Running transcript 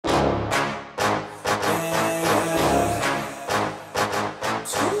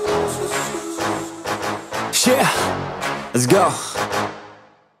Let's go.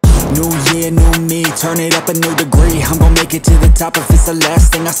 New year, new me, turn it up a new degree. I'm gon' make it to the top if it's the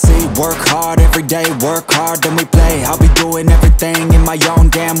last thing I see. Work hard every day, work hard, then we play. I'll be doing everything in my own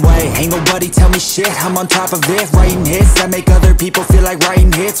damn way. Ain't nobody tell me shit, I'm on top of it. Writing hits that make other people feel like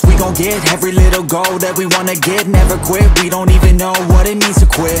writing hits. We gon' get every little goal that we wanna get. Never quit, we don't even know what it means to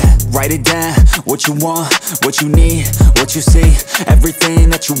quit. Write it down, what you want, what you need, what you see. Everything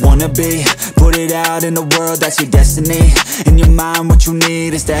that you wanna be. Put it out in the world, that's your destiny. In your mind, what you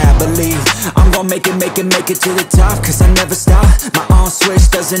need is to have believe. I'm gon' make it to the top, cause I never stop. My own switch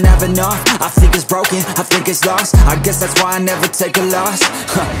doesn't have enough. I think it's broken, I think it's lost. I guess that's why I never take a loss.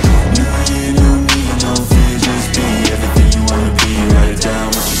 New year, new me, no fear, just be everything you wanna be. Write it down,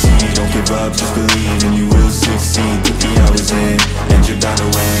 what you see, don't give up, just believe and you will succeed. Put the hours in, and you're bound to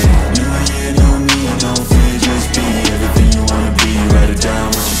win. New year, new me, no fear, just be everything you wanna be. Write it down,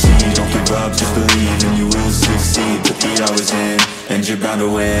 what you see, don't give up, just believe and you will succeed. Put the hours in, and you're bound to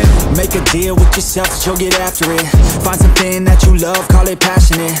win. Make a deal with yourself that you'll get after it. Find something that you love, call it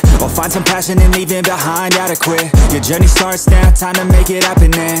passionate. Or find some passion in leaving behind adequate. Your journey starts now, time to make it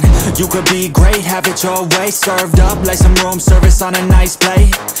happen then. You could be great, have it your way. Served up like some room service on a nice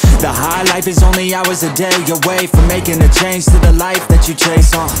plate. The high life is only hours a day away from making a change to the life that you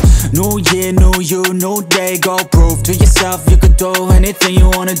chase. New year, new you, new day. Go prove to yourself you could do anything you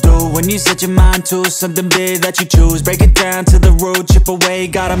wanna do. When you set your mind to something big that you choose, break it down to the root, chip away,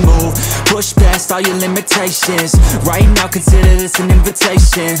 gotta move. Push past all your limitations. Right now consider this an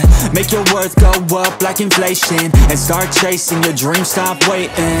invitation. Make your worth go up like inflation, and start chasing your dreams, stop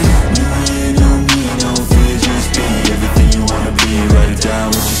waiting. New year, new me, no fear, just be everything you wanna be. Write it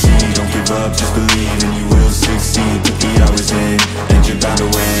down, what you see, don't give up, just believe and you will succeed. Put the hours in, and you're bound to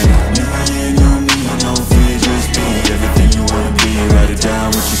win. New year, new me, no fear, just be everything you wanna be. Write it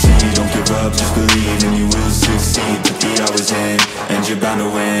down, what you see, don't give up, just believe and you will succeed. Put the hours in, and you're bound to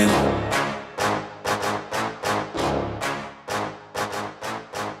win.